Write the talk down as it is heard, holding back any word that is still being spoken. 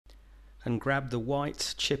and grab the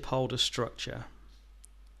white chip holder structure.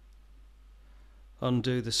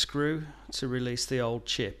 Undo the screw to release the old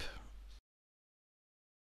chip.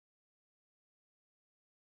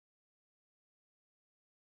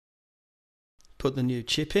 Put the new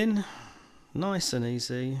chip in, nice and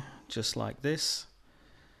easy, just like this.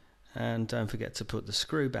 And don't forget to put the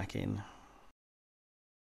screw back in.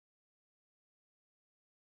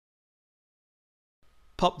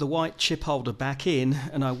 Pop the white chip holder back in,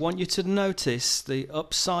 and I want you to notice the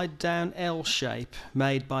upside down L shape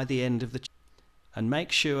made by the end of the chip. And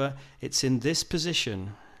make sure it's in this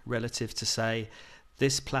position relative to, say,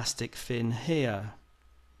 this plastic fin here.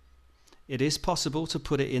 It is possible to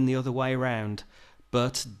put it in the other way around,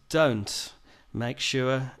 but don't. Make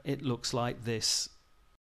sure it looks like this.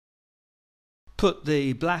 Put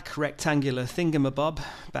the black rectangular thingamabob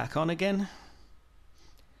back on again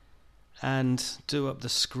and do up the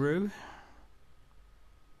screw.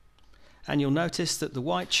 And you'll notice that the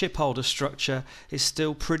white chip holder structure is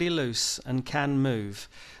still pretty loose and can move.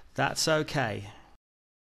 That's okay.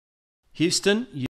 Houston,